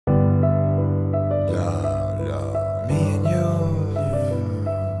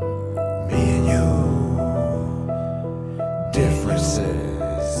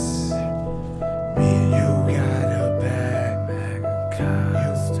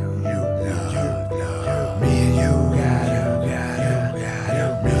Me and you gotta.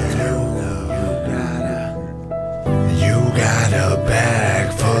 You got a bag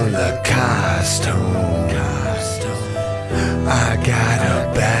full of costumes. I got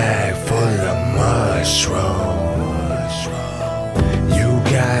a bag full of mushrooms. You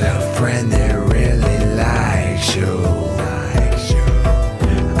got a friend that really likes you.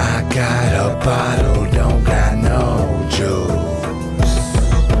 I got a bottle, don't got no juice.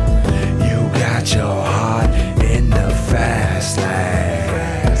 You got your heart in the fast lane.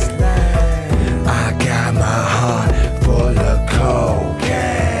 I got my heart full of cocaine.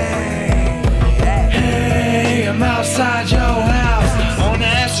 Hey, I'm outside your house on the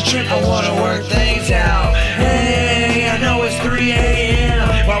acid trip, I wanna work things out. Hey, I know it's 3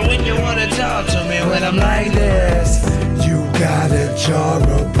 a.m. Why wouldn't you wanna talk to me when I'm like this? You got a jar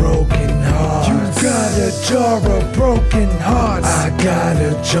of broken hearts. You got a jar of broken hearts. I got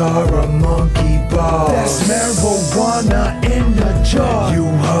a jar of monkey balls. That's marijuana in the jar. You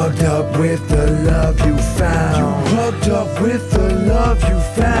hugged up with the love you found. You hugged up with the love you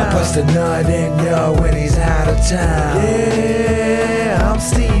found. I bust a nut in ya when he's out of town. Yeah, I'm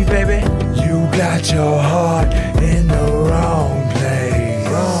Steve, baby. You got your heart in the wrong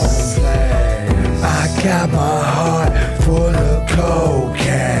place. I got my heart full of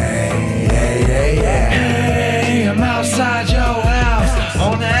cocaine. Hey, I'm outside your house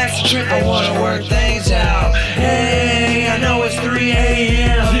on the extra trip, I wanna work things out. Hey, I know it's 3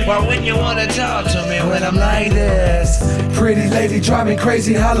 a.m. Why wouldn't you wanna talk to me when I'm like this? Pretty lady drive me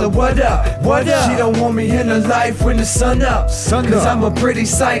crazy, holla, what up? What up? She don't want me in her life when the sun up. Cause I'm a pretty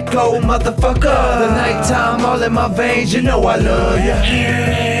psycho motherfucker. The nighttime all in my veins, you know I love ya.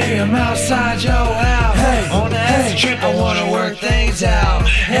 Hey, I'm outside your house on the extra trip, I wanna work things out.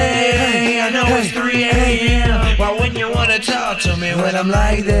 Hey, I know it's 3 a.m. Why wouldn't you wanna talk to me when I'm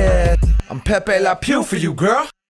like this? I'm Pepe La Pew for you, girl.